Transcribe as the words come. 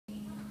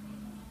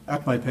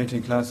At my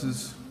painting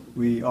classes,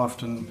 we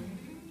often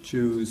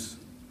choose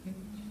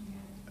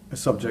a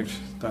subject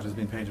that has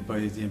been painted by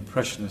the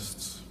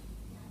Impressionists.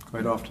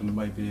 Quite often it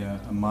might be a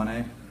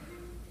Monet,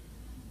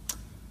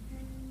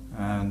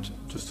 and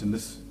just in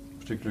this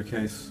particular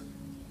case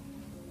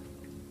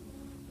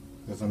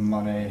there's a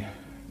Monet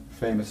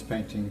famous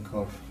painting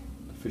called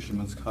The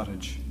Fisherman's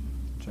Cottage,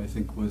 which I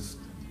think was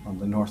on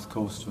the north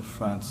coast of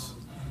France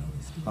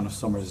on a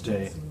summer's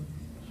day.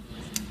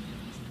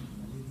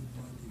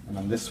 And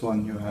on this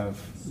one you have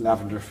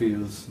lavender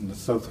fields in the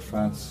south of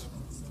France,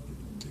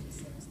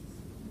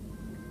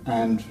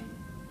 and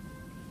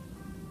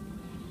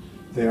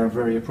they are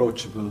very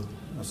approachable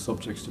as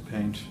subjects to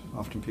paint.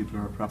 Often people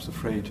are perhaps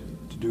afraid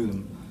to do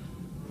them,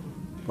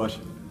 but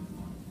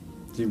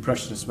the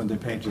Impressionists, when they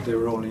painted, they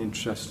were only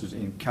interested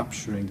in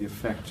capturing the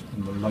effect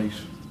and the light,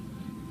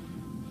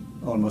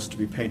 almost to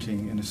be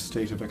painting in a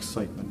state of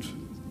excitement,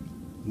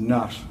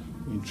 not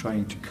in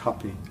trying to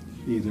copy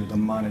either the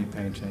Monet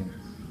painting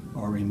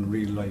or in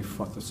real life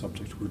what the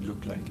subject would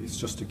look like. It's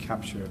just to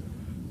capture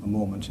a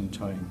moment in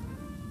time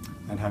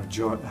and have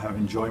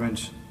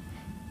enjoyment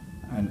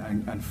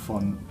and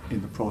fun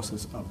in the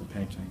process of the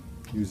painting,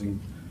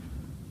 using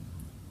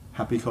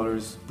happy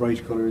colours,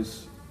 bright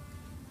colours,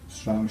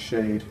 strong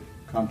shade,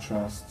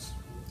 contrasts.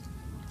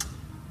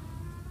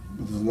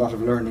 There's a lot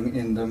of learning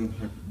in them.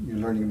 You're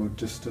learning about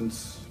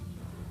distance,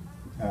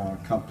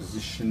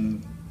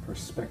 composition,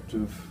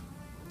 perspective,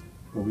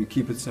 but we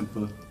keep it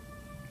simple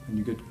and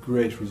you get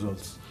great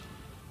results.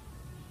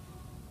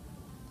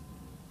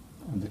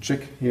 And the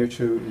trick here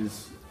too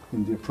is,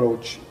 in the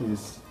approach,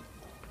 is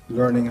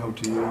learning how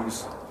to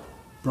use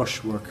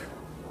brushwork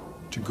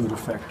to good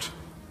effect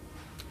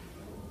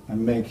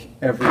and make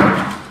the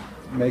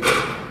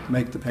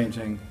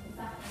painting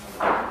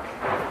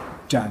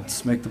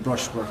dance, make the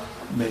brushwork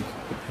make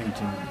the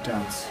painting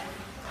dance.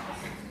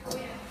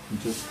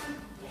 And just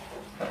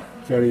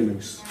very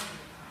loose.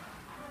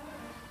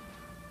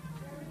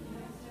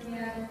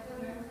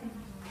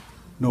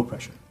 No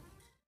pressure.